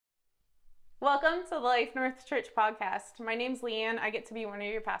Welcome to the Life North Church podcast. My name's Leanne. I get to be one of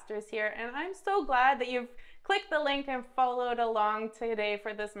your pastors here, and I'm so glad that you've clicked the link and followed along today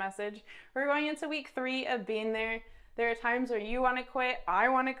for this message. We're going into week 3 of being there. There are times where you want to quit, I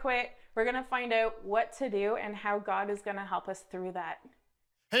want to quit. We're going to find out what to do and how God is going to help us through that.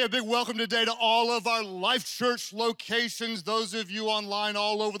 Hey, a big welcome today to all of our Life Church locations. Those of you online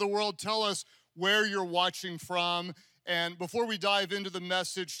all over the world, tell us where you're watching from. And before we dive into the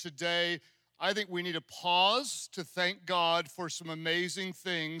message today, I think we need to pause to thank God for some amazing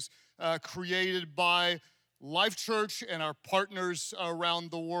things created by Life Church and our partners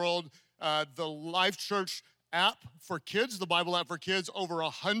around the world. The Life Church app for kids, the Bible app for kids, over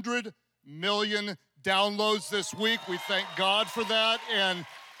 100 million downloads this week. We thank God for that. And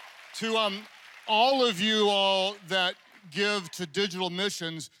to all of you all that give to digital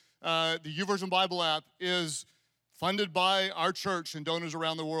missions, the YouVersion Bible app is funded by our church and donors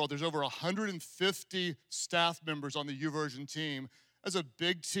around the world. There's over 150 staff members on the YouVersion team. That's a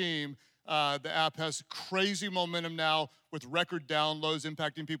big team. The app has crazy momentum now with record downloads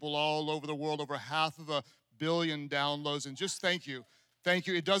impacting people all over the world, over 500 million downloads. And just thank you. Thank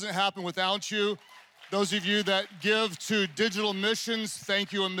you. It doesn't happen without you. Those of you that give to digital missions,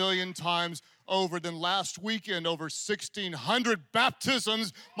 thank you a million times over. Then last weekend, over 1,600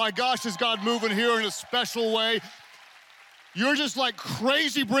 baptisms. My gosh, is God moving here in a special way. You're just like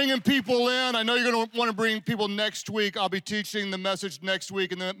crazy bringing people in. I know you're going to want to bring people next week. I'll be teaching the message next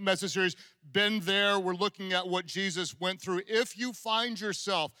week in the message series, Been There. We're looking at what Jesus went through. If you find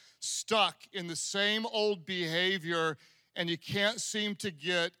yourself stuck in the same old behavior and you can't seem to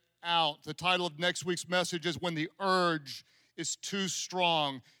get out, the title of next week's message is When the Urge is Too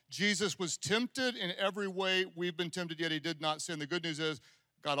Strong. Jesus was tempted in every way we've been tempted, yet he did not sin. The good news is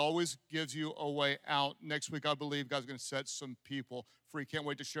God always gives you a way out. Next week, I believe God's going to set some people free. Can't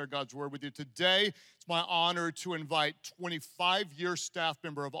wait to share God's word with you. Today, it's my honor to invite 25-year staff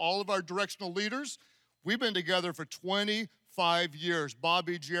member of all of our directional leaders. We've been together for 25 years.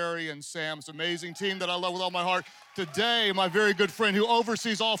 Bobby, Jerry, and Sam. It's an amazing team that I love with all my heart. Today, my very good friend who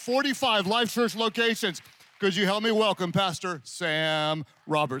oversees all 45 Life Church locations. Could you help me welcome Pastor Sam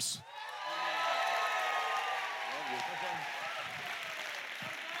Roberts?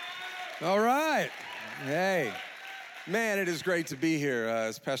 All right. Hey, man, it is great to be here.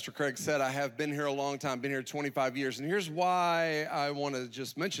 As Pastor Craig said, I have been here a long time, been here 25 years. And here's why I want to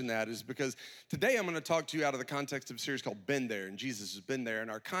just mention that is because today I'm going to talk to you out of the context of a series called Been There, and Jesus has been there. And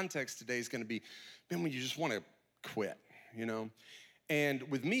our context today is going to be, man, when you just want to quit, you know? And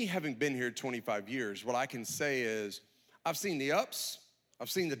with me having been here 25 years, what I can say is I've seen the ups, I've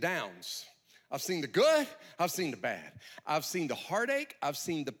seen the downs. I've seen the good, I've seen the bad. I've seen the heartache, I've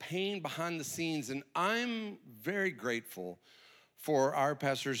seen the pain behind the scenes, and I'm very grateful for our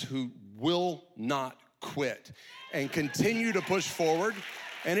pastors who will not quit and continue to push forward.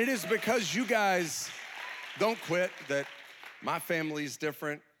 And it is because you guys don't quit that my family is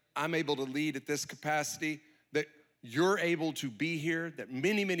different. I'm able to lead at this capacity, that you're able to be here, that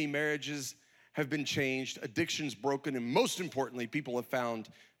many, many marriages have been changed, addictions broken, and most importantly, people have found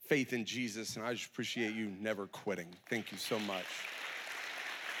faith in Jesus, and I just appreciate you never quitting. Thank you so much.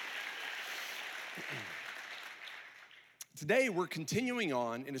 Today, we're continuing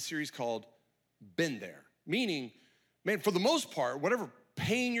on in a series called Been There, meaning, man, for the most part, whatever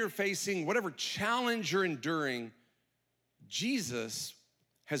pain you're facing, whatever challenge you're enduring, Jesus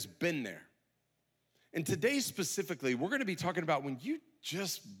has been there. And today specifically, we're gonna be talking about when you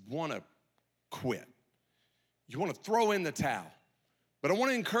just wanna quit. You wanna throw in the towel. But I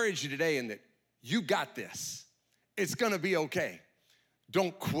want to encourage you today in that you got this. It's going to be okay.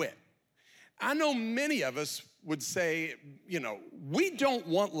 Don't quit. I know many of us would say, you know, we don't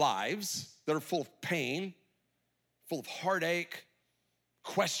want lives that are full of pain, full of heartache,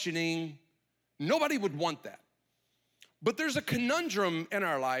 questioning. Nobody would want that. But there's a conundrum in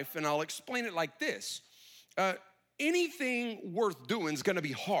our life, and I'll explain it like this. Anything worth doing is going to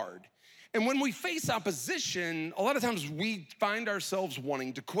be hard. And when we face opposition, a lot of times we find ourselves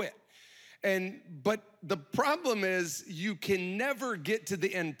wanting to quit. But the problem is you can never get to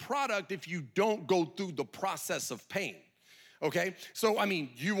the end product if you don't go through the process of pain, okay? So, I mean,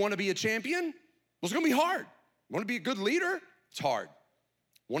 you wanna be a champion? Well, it's gonna be hard. You wanna be a good leader? It's hard.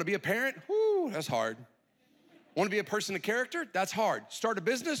 Wanna be a parent? Whoo, that's hard. Wanna be a person of character? That's hard. Start a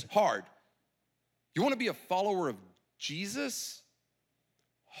business? Hard. You wanna be a follower of Jesus?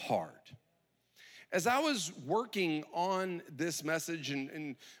 Hard. As I was working on this message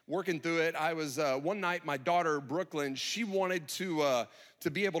and working through it, I was, one night, my daughter, Brooklyn, she wanted to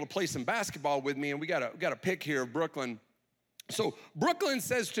be able to play some basketball with me, and we got a pic here of Brooklyn. So Brooklyn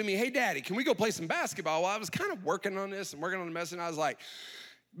says to me, hey, Daddy, can we go play some basketball? Well, I was kind of working on this and working on the message, and I was like,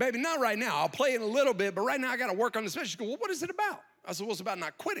 baby, not right now. I'll play it a little bit, but right now I got to work on this message. She goes, well, what is it about? I said, well, it's about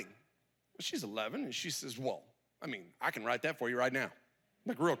not quitting. Well, she's 11, and she says, well, I mean, I can write that for you right now,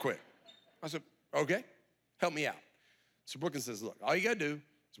 like real quick. I said, okay, help me out. So Brooklyn says, look, all you got to do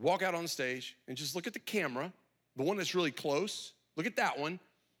is walk out on stage and just look at the camera, the one that's really close, look at that one,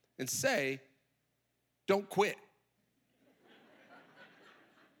 and say, don't quit.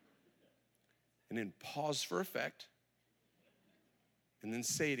 And then pause for effect, and then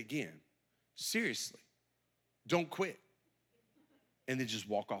say it again. Seriously, don't quit. And then just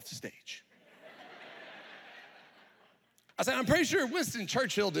walk off the stage. I said, I'm pretty sure Winston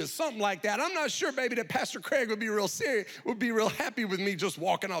Churchill did something like that. I'm not sure, baby, that Pastor Craig would be real happy with me just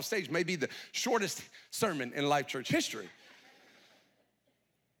walking off stage. Maybe the shortest sermon in Life Church history.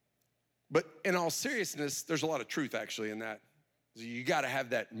 But in all seriousness, there's a lot of truth actually in that. You got to have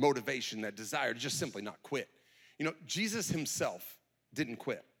that motivation, that desire to just simply not quit. You know, Jesus himself didn't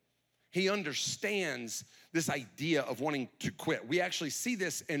quit. He understands this idea of wanting to quit. We actually see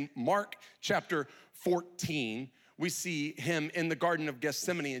this in Mark chapter 14. We see him in the Garden of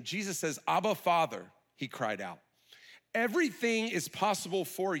Gethsemane, and Jesus says, Abba, Father, he cried out, everything is possible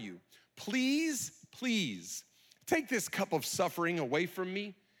for you. Please, please, take this cup of suffering away from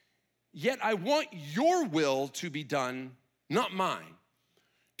me. Yet I want your will to be done, not mine.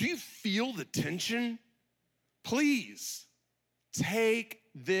 Do you feel the tension? Please take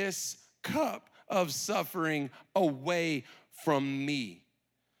this cup of suffering away from me.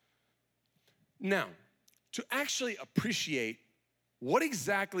 Now, to actually appreciate what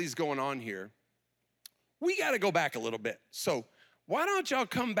exactly is going on here, we got to go back a little bit. So why don't y'all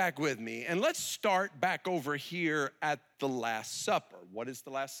come back with me and let's start back over here at the Last Supper. What is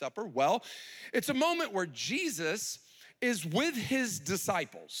the Last Supper? Well, it's a moment where Jesus is with his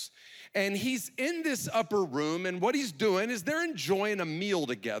disciples, and he's in this upper room, and what he's doing is they're enjoying a meal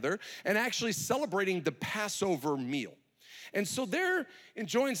together and actually celebrating the Passover meal. And so they're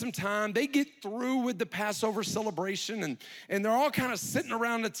enjoying some time. They get through with the Passover celebration, and they're all kind of sitting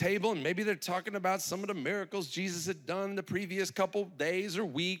around the table, and maybe they're talking about some of the miracles Jesus had done the previous couple days or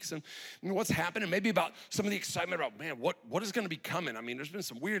weeks, and what's happened, and maybe about some of the excitement about, man, what is going to be coming? I mean, there's been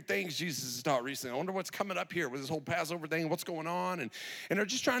some weird things Jesus has taught recently. I wonder what's coming up here with this whole Passover thing, what's going on, and they're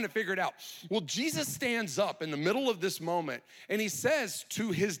just trying to figure it out. Well, Jesus stands up in the middle of this moment, and he says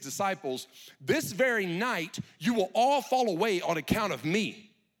to his disciples, this very night, you will all fall away on account of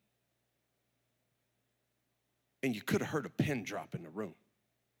me. And you could have heard a pin drop in the room.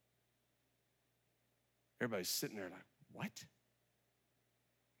 Everybody's sitting there like, what?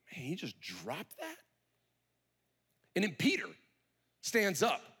 Man, he just dropped that? And then Peter stands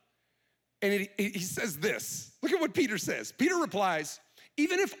up and he says this. Look at what Peter says. Peter replies,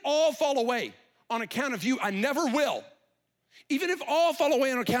 even if all fall away on account of you, I never will. Even if all fall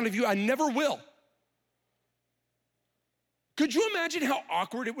away on account of you, I never will. Could you imagine how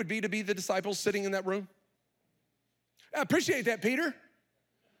awkward it would be to be the disciples sitting in that room? I appreciate that, Peter.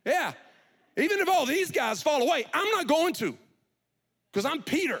 Yeah, even if all these guys fall away, I'm not going to, because I'm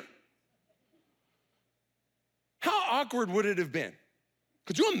Peter. How awkward would it have been?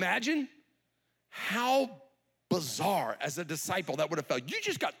 Could you imagine how bizarre as a disciple that would have felt? You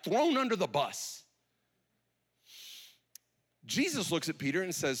just got thrown under the bus. Jesus looks at Peter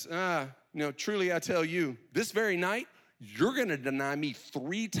and says, truly I tell you, this very night, you're gonna deny me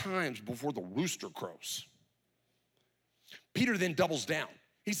 3 times before the rooster crows. Peter then doubles down.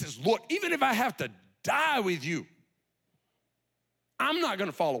 He says, look, even if I have to die with you, I'm not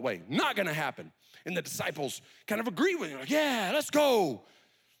gonna fall away, not gonna happen. And the disciples kind of agree with him, like, yeah, let's go.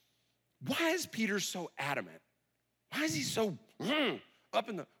 Why is Peter so adamant? Why is he so up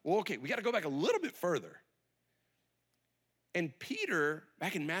in the, well, okay, we gotta go back a little bit further. And Peter,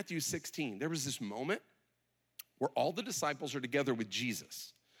 back in Matthew 16, there was this moment where all the disciples are together with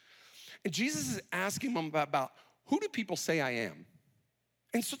Jesus. And Jesus is asking them about who do people say I am?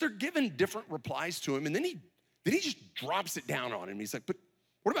 And so they're giving different replies to him, and then he just drops it down on him. He's like, but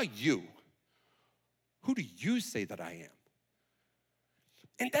what about you? Who do you say that I am?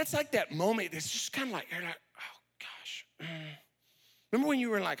 And that's like that moment, it's just kind of like, you're like, oh gosh. Remember when you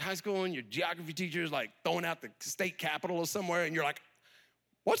were in like high school and your geography teacher is like throwing out the state capital or somewhere, and you're like,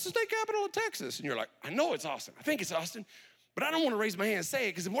 what's the state capital of Texas? And you're like, I know it's Austin. I think it's Austin, but I don't want to raise my hand and say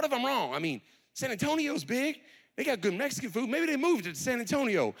it because what if I'm wrong? I mean, San Antonio's big. They got good Mexican food. Maybe they moved it to San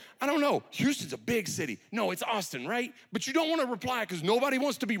Antonio. I don't know. Houston's a big city. No, it's Austin, right? But you don't want to reply because nobody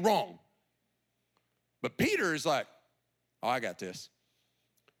wants to be wrong. But Peter is like, oh, I got this.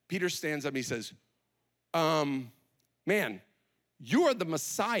 Peter stands up and he says, man, "You are the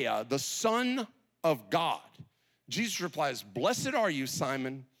Messiah, the Son of God." Jesus replies, "Blessed are you,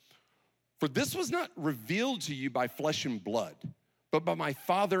 Simon, for this was not revealed to you by flesh and blood, but by my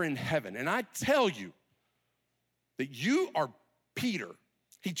Father in heaven. And I tell you that you are Peter."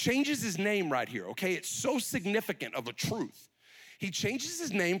 He changes his name right here, okay? It's so significant of a truth. He changes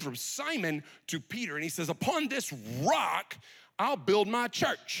his name from Simon to Peter, and he says, "Upon this rock, I'll build my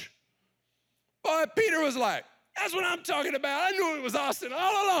church." But Peter was like, "That's what I'm talking about. I knew it was Austin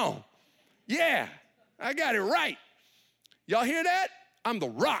all along. Yeah, I got it right. Y'all hear that? I'm the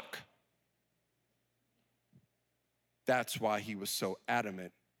rock." That's why he was so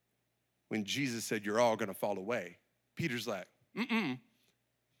adamant when Jesus said, "You're all gonna fall away." Peter's like,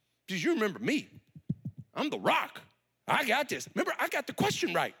 "Because you remember me. I'm the rock. I got this. Remember, I got the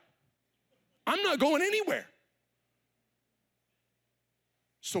question right. I'm not going anywhere."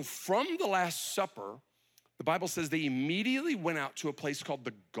 So from the Last Supper, the Bible says they immediately went out to a place called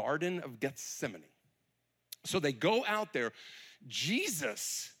the Garden of Gethsemane. So they go out there.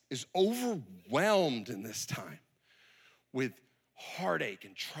 Jesus is overwhelmed in this time with heartache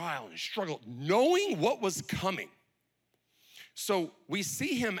and trial and struggle, knowing what was coming. So we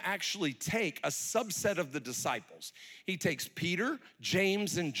see him actually take a subset of the disciples. He takes Peter,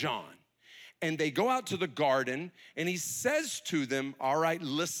 James, and John, and they go out to the garden, and he says to them, "All right,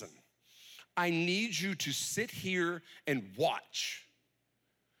 listen, I need you to sit here and watch.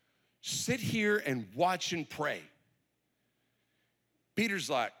 Sit here and watch and pray." Peter's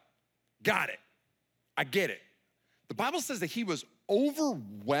like, "Got it. I get it." The Bible says that he was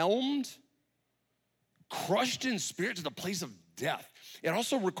overwhelmed, crushed in spirit to the place of death. It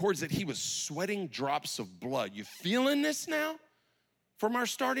also records that he was sweating drops of blood. You feeling this now from our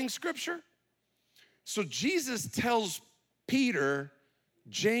starting scripture? So Jesus tells Peter,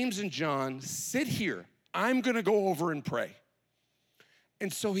 James, and John, "Sit here. I'm gonna go over and pray."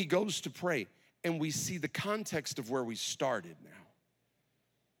 And so he goes to pray, and we see the context of where we started now.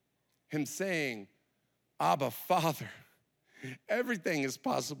 Him saying, "Abba, Father, everything is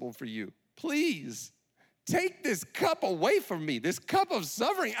possible for you. Please, take this cup away from me, this cup of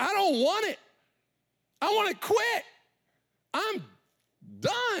suffering. I don't want it. I want to quit. I'm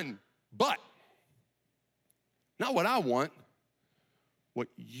done. But not what I want, what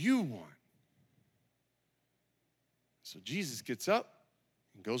you want." So Jesus gets up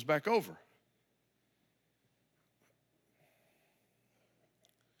and goes back over.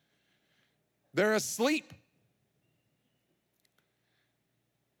 They're asleep.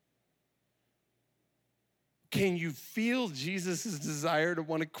 Can you feel Jesus' desire to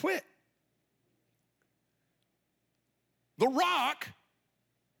want to quit? The rock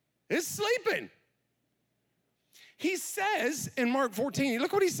is sleeping. He says in Mark 14,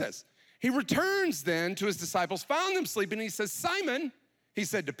 look what he says. He returns then to his disciples, found them sleeping, and he says, "Simon," he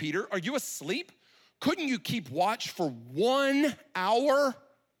said to Peter, "are you asleep? Couldn't you keep watch for 1 hour?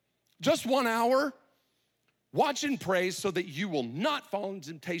 Just 1 hour? Watch and pray so that you will not fall into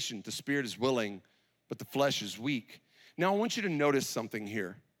temptation. The spirit is willing, but the flesh is weak." Now, I want you to notice something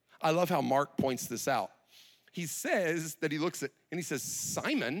here. I love how Mark points this out. He says that he looks at, and he says,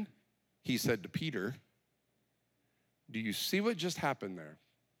 "Simon," he said to Peter. Do you see what just happened there?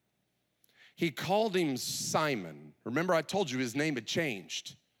 He called him Simon. Remember, I told you his name had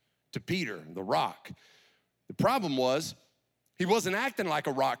changed to Peter, the rock. The problem was, he wasn't acting like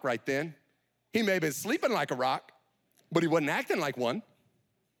a rock right then. He may have been sleeping like a rock, but he wasn't acting like one.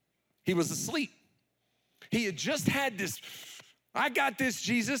 He was asleep. He had just had this, "I got this,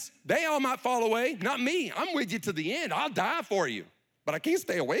 Jesus. They all might fall away, not me. I'm with you to the end. I'll die for you, but I can't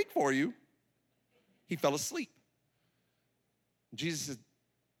stay awake for you." He fell asleep. Jesus said,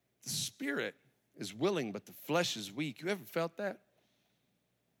 "The spirit is willing, but the flesh is weak." You ever felt that?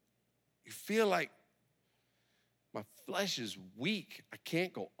 You feel like, my flesh is weak. I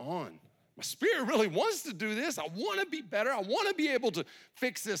can't go on. My spirit really wants to do this. I want to be better. I want to be able to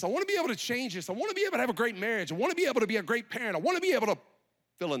fix this. I want to be able to change this. I want to be able to have a great marriage. I want to be able to be a great parent. I want to be able to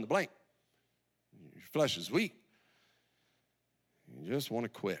fill in the blank. Your flesh is weak. You just want to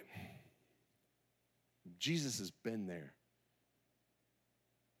quit. Jesus has been there.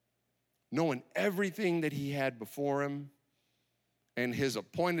 Knowing everything that he had before him and his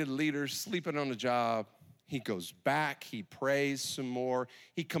appointed leaders sleeping on the job, he goes back, he prays some more.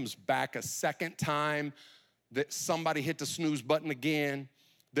 He comes back a second time that somebody hit the snooze button again.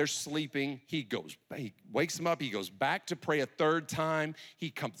 They're sleeping. He wakes them up. He goes back to pray a third time.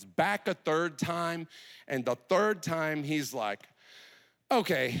 He comes back a third time. And the third time he's like,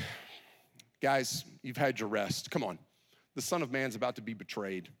 "Okay, guys, you've had your rest. Come on. The Son of Man's about to be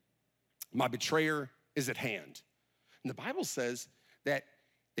betrayed. My betrayer is at hand. And the Bible says that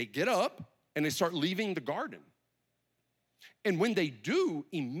they get up and they start leaving the garden. And when they do,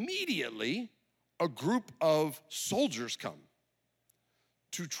 immediately a group of soldiers come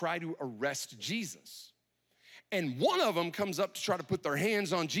to try to arrest Jesus. And one of them comes up to try to put their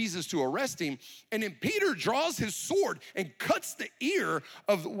hands on Jesus to arrest him. And then Peter draws his sword and cuts the ear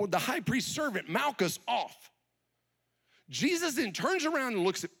of the high priest's servant, Malchus, off. Jesus then turns around and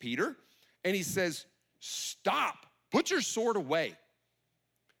looks at Peter and he says, "Stop, put your sword away."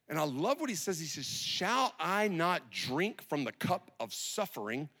 And I love what he says. He says, "Shall I not drink from the cup of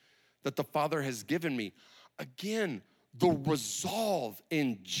suffering that the Father has given me?" Again, the resolve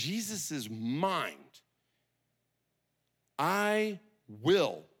in Jesus's mind. I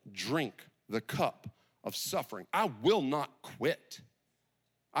will drink the cup of suffering. I will not quit.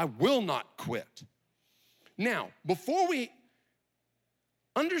 I will not quit. Now, before we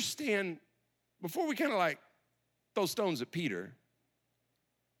understand, before we kind of like throw stones at Peter,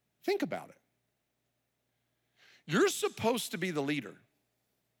 think about it. You're supposed to be the leader.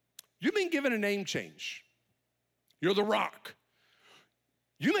 You've been given a name change. You're the Rock.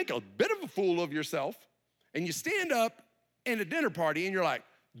 You make a bit of a fool of yourself, and you stand up in a dinner party, and you're like,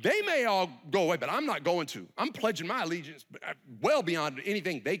 they may all go away, but I'm not going to. I'm pledging my allegiance well beyond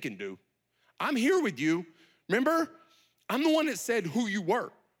anything they can do. I'm here with you. Remember, I'm the one that said who you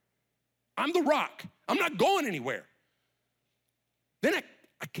were. I'm the Rock. I'm not going anywhere. Then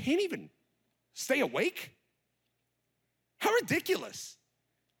I can't even stay awake? How ridiculous.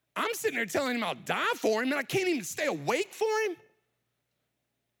 I'm sitting there telling him I'll die for him, and I can't even stay awake for him?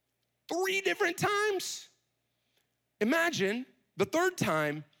 3 different times? Imagine the third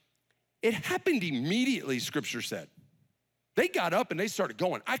time, it happened immediately, Scripture said. They got up and they started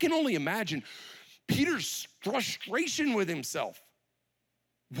going. I can only imagine Peter's frustration with himself.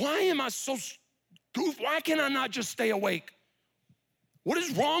 Why am I so goofy? Why can I not just stay awake? What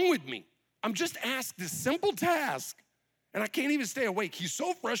is wrong with me? I'm just asked this simple task, and I can't even stay awake. He's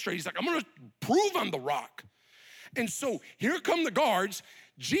so frustrated. He's like, I'm gonna prove I'm the Rock. And so here come the guards.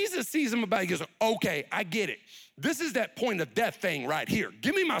 Jesus sees him about, he goes, okay, I get it. This is that point of death thing right here.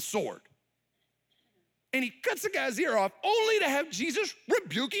 Give me my sword. And he cuts the guy's ear off only to have Jesus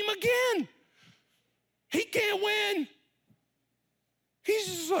rebuke him again. He can't win. He's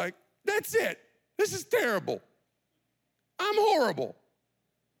just like, that's it. This is terrible. I'm horrible.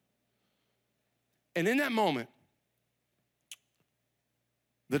 And in that moment,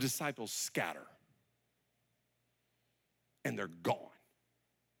 the disciples scatter and they're gone.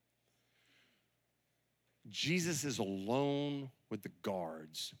 Jesus is alone with the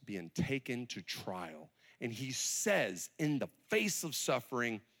guards being taken to trial. And he says in the face of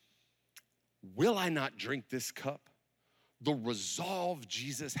suffering, will I not drink this cup? The resolve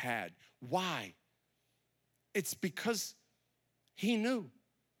Jesus had. Why? It's because he knew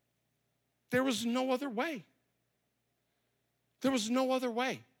there was no other way. There was no other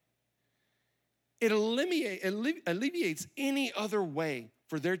way. It alleviates any other way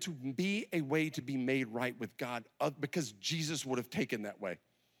for there to be a way to be made right with God, because Jesus would have taken that way.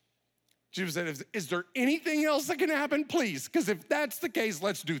 Jesus said, is there anything else that can happen? Please, because if that's the case,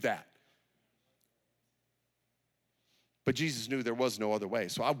 let's do that. But Jesus knew there was no other way,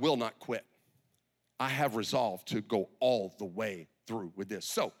 so I will not quit. I have resolved to go all the way through with this.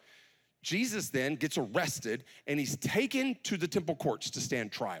 So Jesus then gets arrested, and he's taken to the temple courts to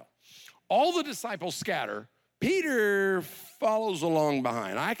stand trial. All the disciples scatter. Peter follows along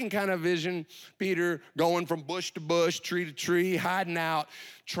behind. I can kind of vision Peter going from bush to bush, tree to tree, hiding out,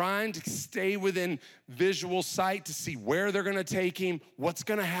 trying to stay within visual sight to see where they're gonna take him, what's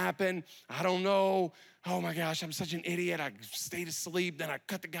gonna happen. I don't know. Oh my gosh, I'm such an idiot. I stayed asleep, then I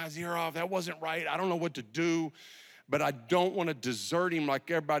cut the guy's ear off. That wasn't right. I don't know what to do, but I don't want to desert him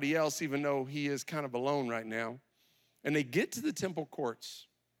like everybody else, even though he is kind of alone right now. And they get to the temple courts.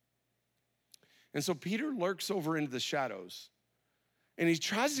 And so Peter lurks over into the shadows, and he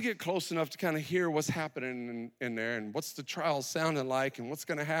tries to get close enough to kind of hear what's happening in there and what's the trial sounding like and what's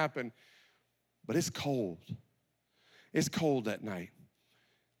gonna happen. But it's cold. It's cold that night.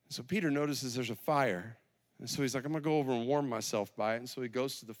 And so Peter notices there's a fire. And so he's like, I'm gonna go over and warm myself by it. And so he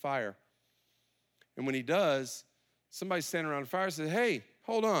goes to the fire. And when he does, somebody standing around the fire says, hey,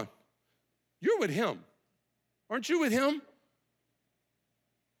 hold on. You're with him. Aren't you with him?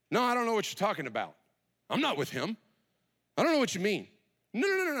 No, I don't know what you're talking about. I'm not with him. I don't know what you mean.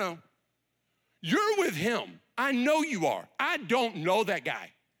 No. You're with him. I know you are. I don't know that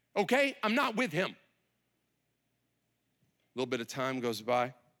guy, okay? I'm not with him. A little bit of time goes by,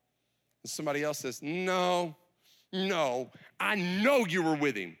 and somebody else says, no, I know you were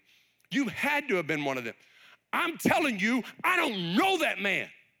with him. You had to have been one of them. I'm telling you, I don't know that man.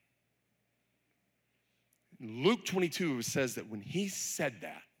 In Luke 22 says that when he said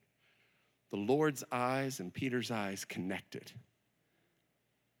that, the Lord's eyes and Peter's eyes connected.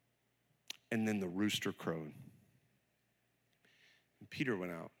 And then the rooster crowed. And Peter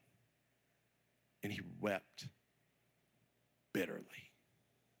went out and he wept bitterly.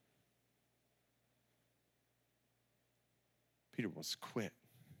 Peter wants to quit.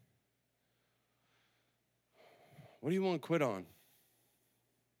 What do you want to quit on?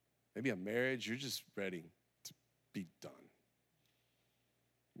 Maybe a marriage, you're just ready to be done.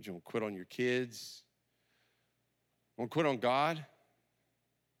 You want to quit on your kids? Want to quit on God?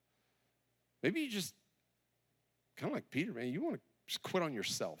 Maybe you just, kind of like Peter, man, you want to just quit on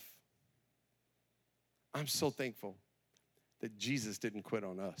yourself. I'm so thankful that Jesus didn't quit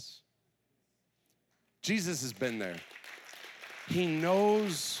on us. Jesus has been there. He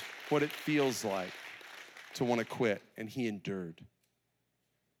knows what it feels like to want to quit, and he endured.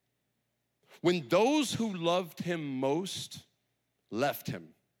 When those who loved him most left him,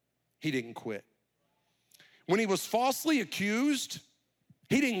 he didn't quit. When he was falsely accused,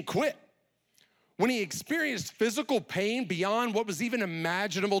 he didn't quit. When he experienced physical pain beyond what was even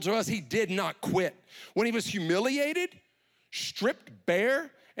imaginable to us, he did not quit. When he was humiliated, stripped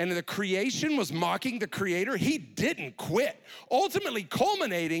bare, and the creation was mocking the Creator, he didn't quit. Ultimately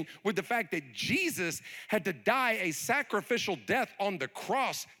culminating with the fact that Jesus had to die a sacrificial death on the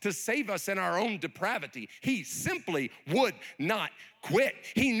cross to save us in our own depravity. He simply would not quit.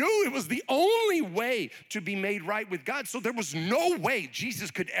 He knew it was the only way to be made right with God, so there was no way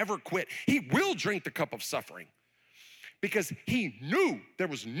Jesus could ever quit. He will drink the cup of suffering, because he knew there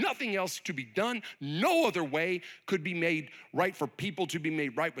was nothing else to be done. No other way could be made right for people to be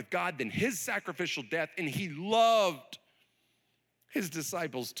made right with God than his sacrificial death. And he loved his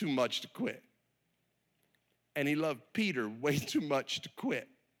disciples too much to quit. And he loved Peter way too much to quit.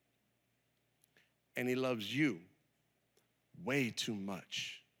 And he loves you way too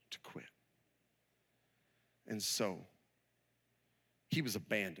much to quit. And so he was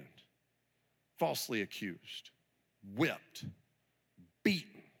abandoned, falsely accused, whipped,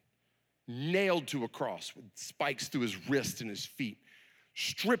 beaten, nailed to a cross with spikes through his wrist and his feet,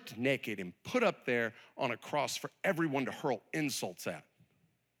 stripped naked and put up there on a cross for everyone to hurl insults at.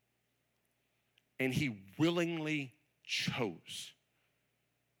 And he willingly chose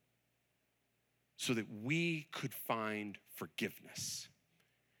so that we could find forgiveness.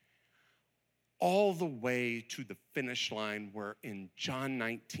 All the way to the finish line where in John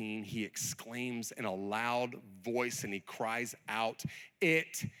 19, he exclaims in a loud voice and he cries out,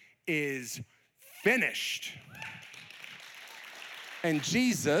 "It is finished." And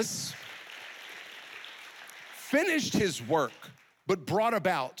Jesus finished his work, but brought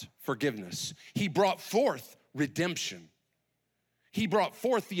about forgiveness. He brought forth redemption. He brought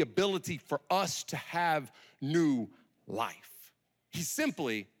forth the ability for us to have new life. He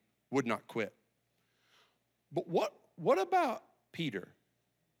simply would not quit. But what about Peter?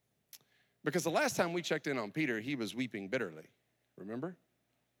 Because the last time we checked in on Peter, he was weeping bitterly. Remember?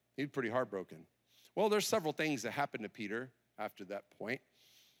 He was pretty heartbroken. Well, there's several things that happened to Peter after that point.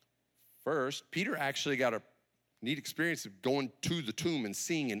 First, Peter actually got a neat experience of going to the tomb and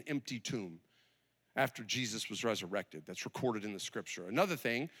seeing an empty tomb after Jesus was resurrected. That's recorded in the scripture. Another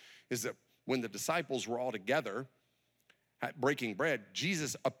thing is that when the disciples were all together at breaking bread,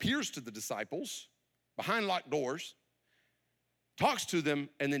 Jesus appears to the disciples behind locked doors, talks to them,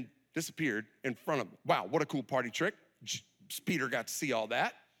 and then disappeared in front of them. Wow, what a cool party trick. Peter got to see all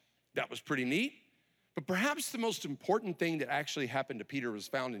that. That was pretty neat. But perhaps the most important thing that actually happened to Peter was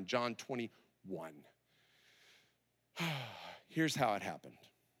found in John 21. Here's how it happened.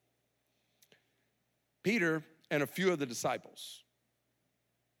 Peter and a few of the disciples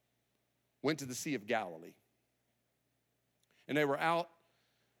went to the Sea of Galilee. And they were out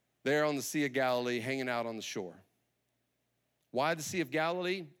there on the Sea of Galilee, hanging out on the shore. Why the Sea of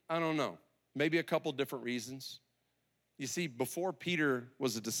Galilee? I don't know. Maybe a couple different reasons. You see, before Peter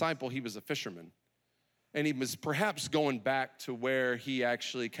was a disciple, he was a fisherman. And he was perhaps going back to where he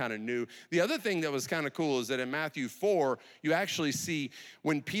actually kind of knew. The other thing that was kind of cool is that in Matthew 4, you actually see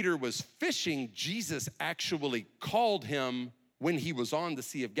when Peter was fishing, Jesus actually called him when he was on the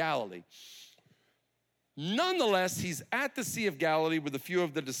Sea of Galilee. Nonetheless, he's at the Sea of Galilee with a few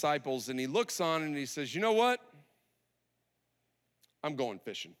of the disciples, and he looks on and he says, "You know what? I'm going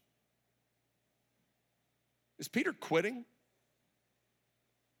fishing." Is Peter quitting?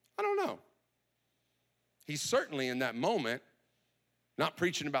 I don't know. He's certainly in that moment not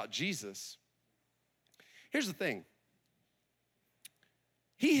preaching about Jesus. Here's the thing.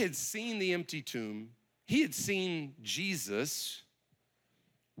 He had seen the empty tomb. he had seen Jesus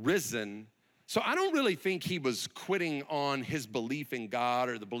risen. So I don't really think he was quitting on his belief in God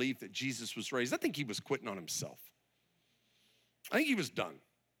or the belief that Jesus was raised. I think he was quitting on himself. I think he was done.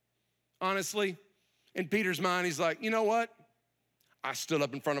 Honestly, in Peter's mind, he's like, you know what? I stood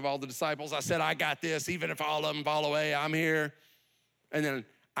up in front of all the disciples. I said, I got this. Even if all of them fall away, I'm here. And then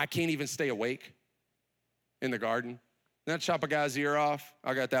I can't even stay awake in the garden. Then I chop a guy's ear off.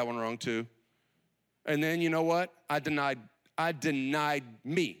 I got that one wrong too. And then you know what? I denied him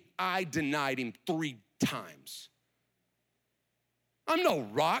 3 times. I'm no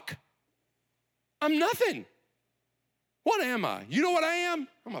rock. I'm nothing. What am I? You know what I am?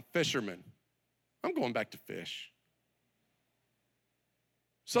 I'm a fisherman. I'm going back to fish.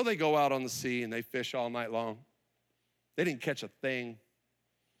 So they go out on the sea and they fish all night long. They didn't catch a thing.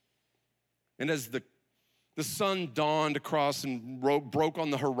 And as the sun dawned across and broke on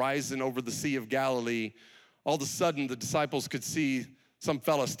the horizon over the Sea of Galilee, all of a sudden the disciples could see some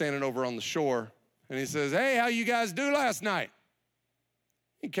fella standing over on the shore. And he says, hey, how you guys do last night?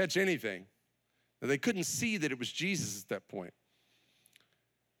 Didn't catch anything. Now, they couldn't see that it was Jesus at that point.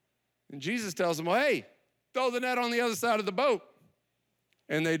 And Jesus tells them, well, hey, throw the net on the other side of the boat.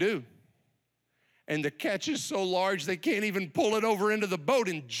 And they do. And the catch is so large they can't even pull it over into the boat.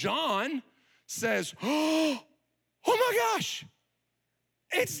 And John says, oh my gosh,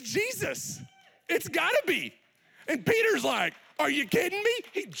 it's Jesus. It's gotta be. And Peter's like, are you kidding me?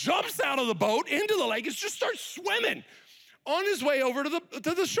 He jumps out of the boat into the lake and just starts swimming on his way over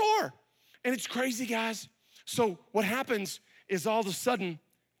to the shore. And it's crazy, guys. So what happens is all of a sudden,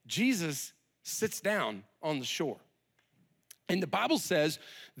 Jesus sits down on the shore. And the Bible says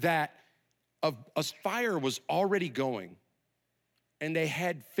that a fire was already going and they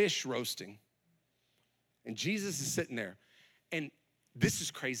had fish roasting. And Jesus is sitting there. And this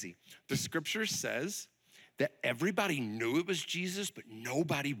is crazy. The scripture says that everybody knew it was Jesus, but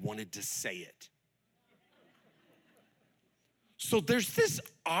nobody wanted to say it. So there's this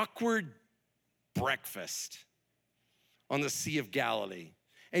awkward breakfast on the Sea of Galilee.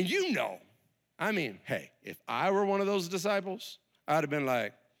 And you know, I mean, hey, if I were one of those disciples, I'd have been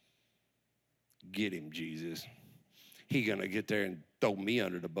like, get him, Jesus. He gonna get there and throw me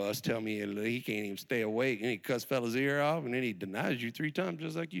under the bus, tell me he can't even stay awake, and he cuts fella's ear off, and then he denies you 3 times,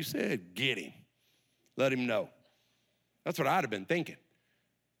 just like you said. Get him. Let him know. That's what I'd have been thinking.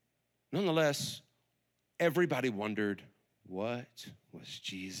 Nonetheless, everybody wondered, what was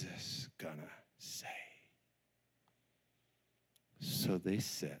Jesus gonna say? So they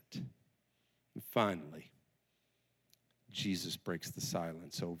sit. And finally, Jesus breaks the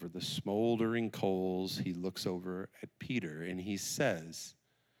silence over the smoldering coals. He looks over at Peter and he says,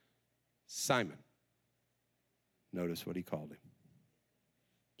 Simon. Notice what he called him.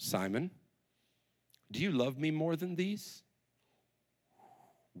 Simon, do you love me more than these?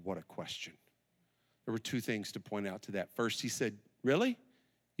 What a question. There were 2 things to point out to that. First, he said, really?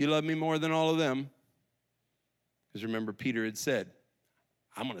 You love me more than all of them? Because remember, Peter had said,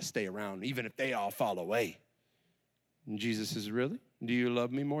 I'm going to stay around even if they all fall away. And Jesus says, really? Do you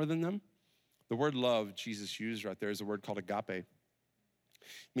love me more than them? The word love Jesus used right there is a word called agape. It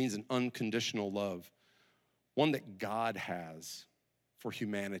means an unconditional love, one that God has for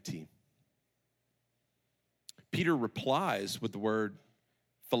humanity. Peter replies with the word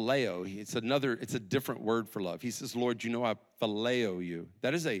phileo. It's a different word for love. He says, Lord, you know I phileo you.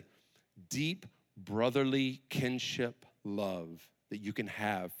 That is a deep brotherly kinship love that you can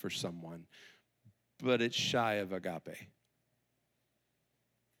have for someone, but it's shy of agape.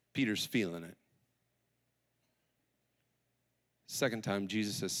 Peter's feeling it. Second time,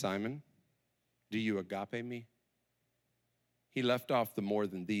 Jesus says, Simon, do you agape me? He left off the more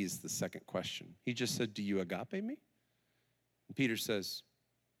than these, the second question. He just said, do you agape me? And Peter says,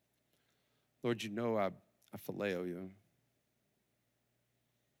 Lord, you know I phileo you.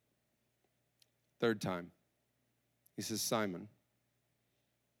 Third time, he says, Simon,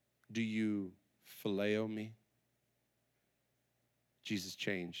 do you phileo me? Jesus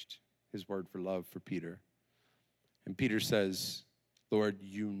changed his word for love for Peter. And Peter says, Lord,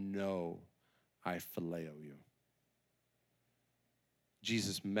 you know I phileo you.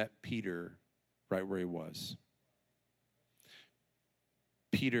 Jesus met Peter right where he was.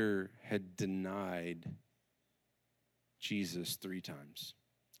 Peter had denied Jesus 3 times.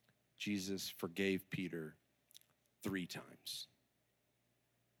 Jesus forgave Peter 3 times.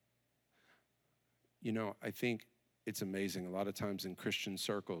 You know, I think it's amazing. A lot of times in Christian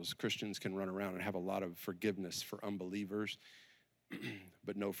circles, Christians can run around and have a lot of forgiveness for unbelievers,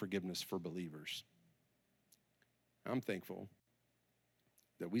 but no forgiveness for believers. I'm thankful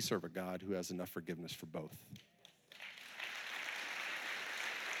that we serve a God who has enough forgiveness for both.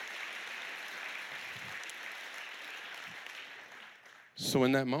 So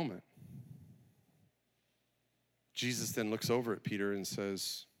in that moment, Jesus then looks over at Peter and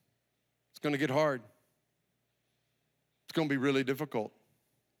says, it's going to get hard. It's going to be really difficult.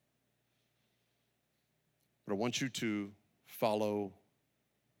 But I want you to follow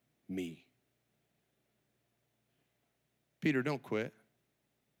me. Peter, don't quit.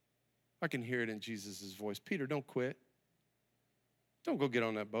 I can hear it in Jesus' voice. Peter, don't quit. Don't go get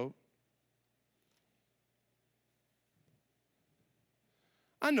on that boat.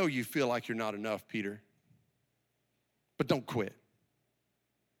 I know you feel like you're not enough, Peter, but don't quit.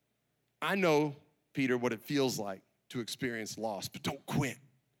 I know, Peter, what it feels like to experience loss, but don't quit.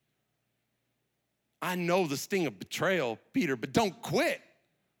 I know the sting of betrayal, Peter, but don't quit.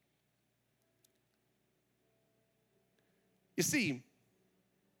 You see,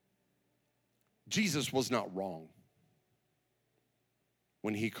 Jesus was not wrong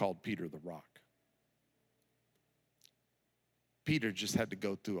when he called Peter the rock. Peter just had to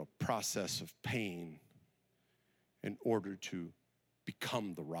go through a process of pain in order to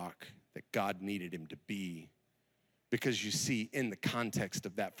become the rock that God needed him to be. Because you see, in the context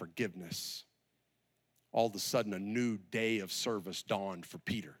of that forgiveness, all of a sudden a new day of service dawned for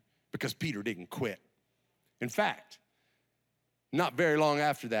Peter because Peter didn't quit. In fact, not very long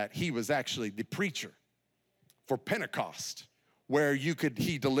after that, he was actually the preacher for Pentecost, where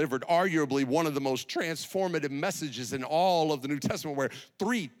he delivered arguably one of the most transformative messages in all of the New Testament, where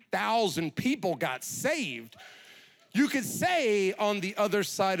 3,000 people got saved. You could say on the other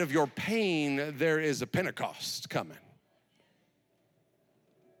side of your pain, there is a Pentecost coming.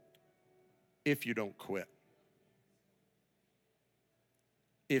 If you don't quit.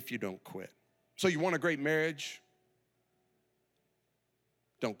 If you don't quit. So you want a great marriage?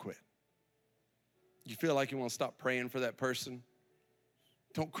 Don't quit. You feel like you want to stop praying for that person?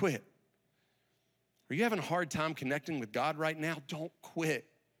 Don't quit. Are you having a hard time connecting with God right now? Don't quit.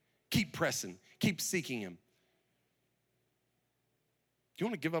 Keep pressing. Keep seeking him. Do you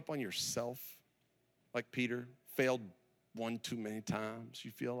want to give up on yourself like Peter? Failed one too many times,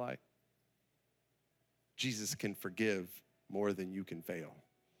 you feel like? Jesus can forgive more than you can fail.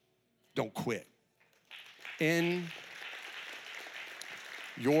 Don't quit. In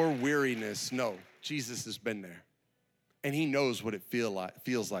your weariness, no, Jesus has been there. And he knows what it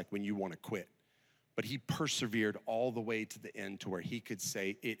feels like when you want to quit. But he persevered all the way to the end to where he could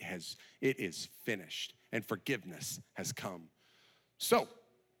say it is finished and forgiveness has come. So,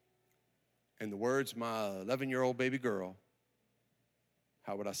 in the words of my 11-year-old baby girl,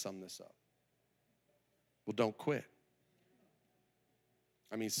 how would I sum this up? Well, don't quit.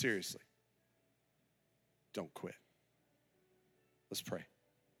 I mean, seriously, don't quit. Let's pray.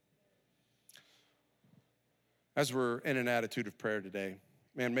 As we're in an attitude of prayer today,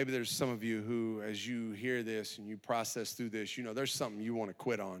 man, maybe there's some of you who, as you hear this and you process through this, you know, there's something you want to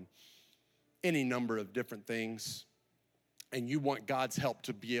quit on. Any number of different things. And you want God's help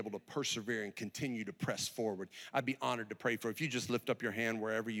to be able to persevere and continue to press forward. I'd be honored to pray for you. If you just lift up your hand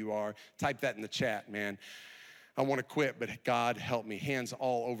wherever you are, type that in the chat, man. I want to quit, but God help me. Hands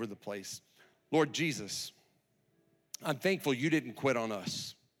all over the place. Lord Jesus, I'm thankful you didn't quit on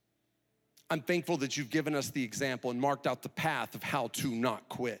us. I'm thankful that you've given us the example and marked out the path of how to not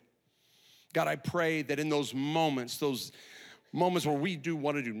quit. God, I pray that in those moments where we do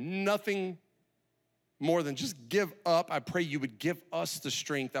want to do nothing more than just give up, I pray you would give us the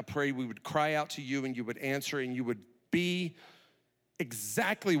strength. I pray we would cry out to you and you would answer and you would be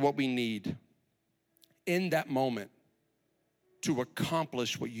exactly what we need in that moment to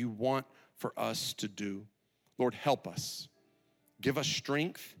accomplish what you want for us to do. Lord, help us. Give us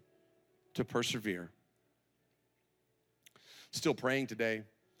strength to persevere. Still praying today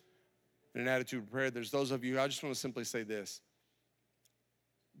in an attitude of prayer. There's those of you, I just want to simply say this.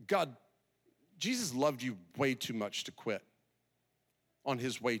 God, Jesus loved you way too much to quit on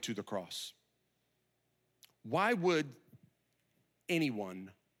his way to the cross. Why would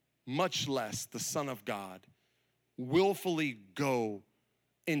anyone, much less the Son of God, willfully go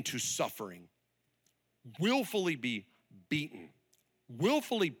into suffering, willfully be beaten,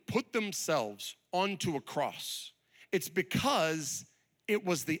 willfully put themselves onto a cross? It's because it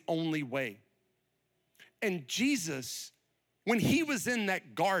was the only way. And Jesus, when he was in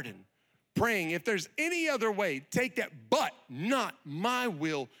that garden praying, if there's any other way, take that, but not my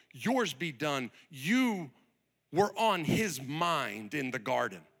will, yours be done. You were on his mind in the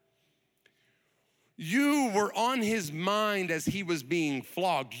garden. You were on his mind as he was being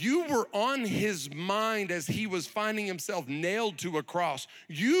flogged. You were on his mind as he was finding himself nailed to a cross.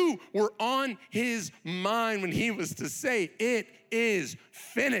 You were on his mind when he was to say, "It is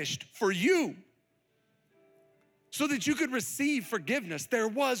finished," for you, so that you could receive forgiveness. There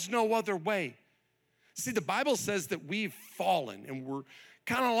was no other way. See, the Bible says that we've fallen and we're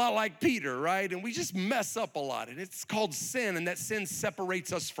kind of a lot like Peter, right? And we just mess up a lot, and it's called sin, and that sin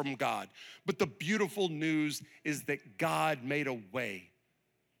separates us from God. But the beautiful news is that God made a way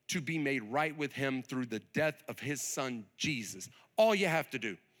to be made right with him through the death of his son, Jesus. All you have to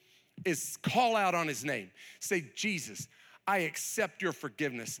do is call out on his name. Say, "Jesus, I accept your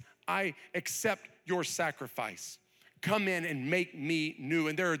forgiveness. I accept your sacrifice. Come in and make me new."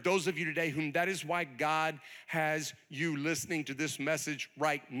 And there are those of you today whom that is why God has you listening to this message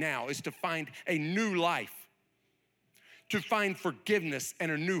right now, is to find a new life, to find forgiveness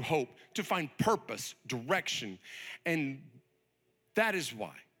and a new hope, to find purpose, direction. And that is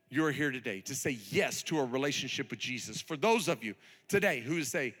why you're here today, to say yes to a relationship with Jesus. For those of you today who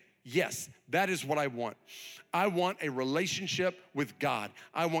say, "Yes, that is what I want. I want a relationship with God.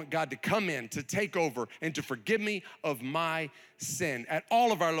 I want God to come in, to take over, and to forgive me of my sin." At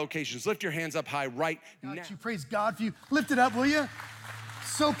all of our locations, lift your hands up high right now. You praise God for you. Lift it up, will you?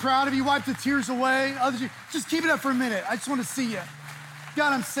 So proud of you. Wipe the tears away. Others, just keep it up for a minute. I just want to see you.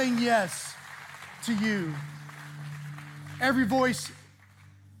 God, I'm saying yes to you. Every voice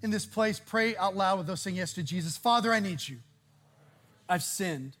in this place, pray out loud with those saying yes to Jesus. Father, I need you. I've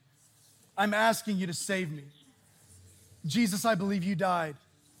sinned. I'm asking you to save me. Jesus, I believe you died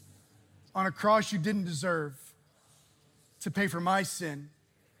on a cross you didn't deserve to pay for my sin.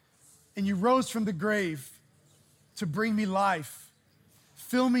 And you rose from the grave to bring me life.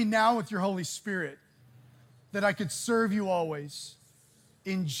 Fill me now with your Holy Spirit that I could serve you always.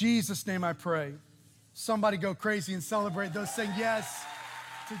 In Jesus' name I pray. Somebody go crazy and celebrate those saying yes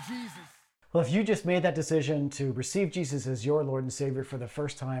to Jesus. Well, if you just made that decision to receive Jesus as your Lord and Savior for the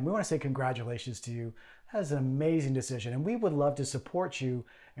first time, we want to say congratulations to you. That's an amazing decision, and we would love to support you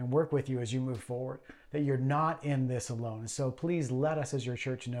and work with you as you move forward, that you're not in this alone. So please let us as your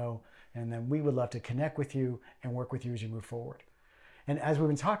church know, and then we would love to connect with you and work with you as you move forward. And as we've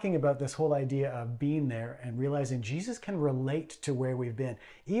been talking about this whole idea of being there and realizing Jesus can relate to where we've been,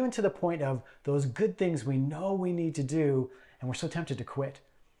 even to the point of those good things we know we need to do, and we're so tempted to quit.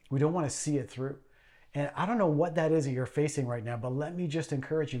 We don't want to see it through. And I don't know what that is that you're facing right now, but let me just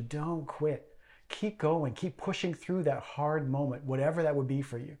encourage you, don't quit. Keep going, keep pushing through that hard moment, whatever that would be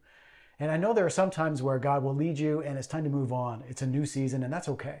for you. And I know there are some times where God will lead you and it's time to move on. It's a new season and that's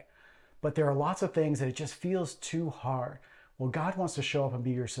okay. But there are lots of things that it just feels too hard. Well, God wants to show up and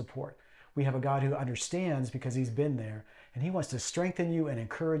be your support. We have a God who understands because he's been there, and he wants to strengthen you and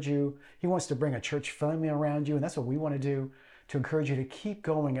encourage you. He wants to bring a church family around you, and that's what we want to do, to encourage you to keep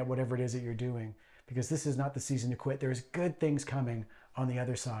going at whatever it is that you're doing, because this is not the season to quit. There's good things coming on the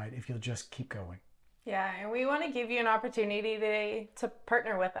other side if you'll just keep going. Yeah, and we want to give you an opportunity today to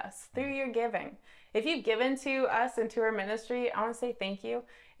partner with us through your giving. If you've given to us and to our ministry, I want to say thank you.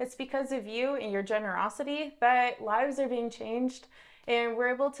 It's because of you and your generosity that lives are being changed and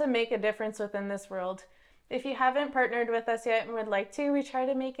we're able to make a difference within this world. If you haven't partnered with us yet and would like to, we try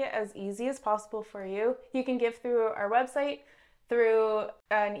to make it as easy as possible for you. You can give through our website, through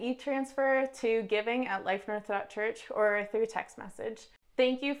an e-transfer to giving@lifenorth.church, or through text message.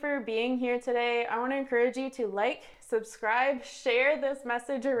 Thank you for being here today. I want to encourage you to like, subscribe, share this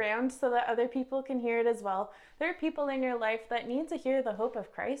message around so that other people can hear it as well. There are people in your life that need to hear the hope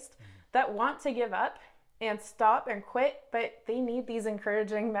of Christ, that want to give up and stop and quit, but they need these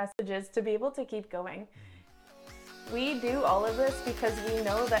encouraging messages to be able to keep going. We do all of this because we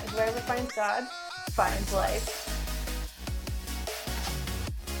know that whoever finds God finds life.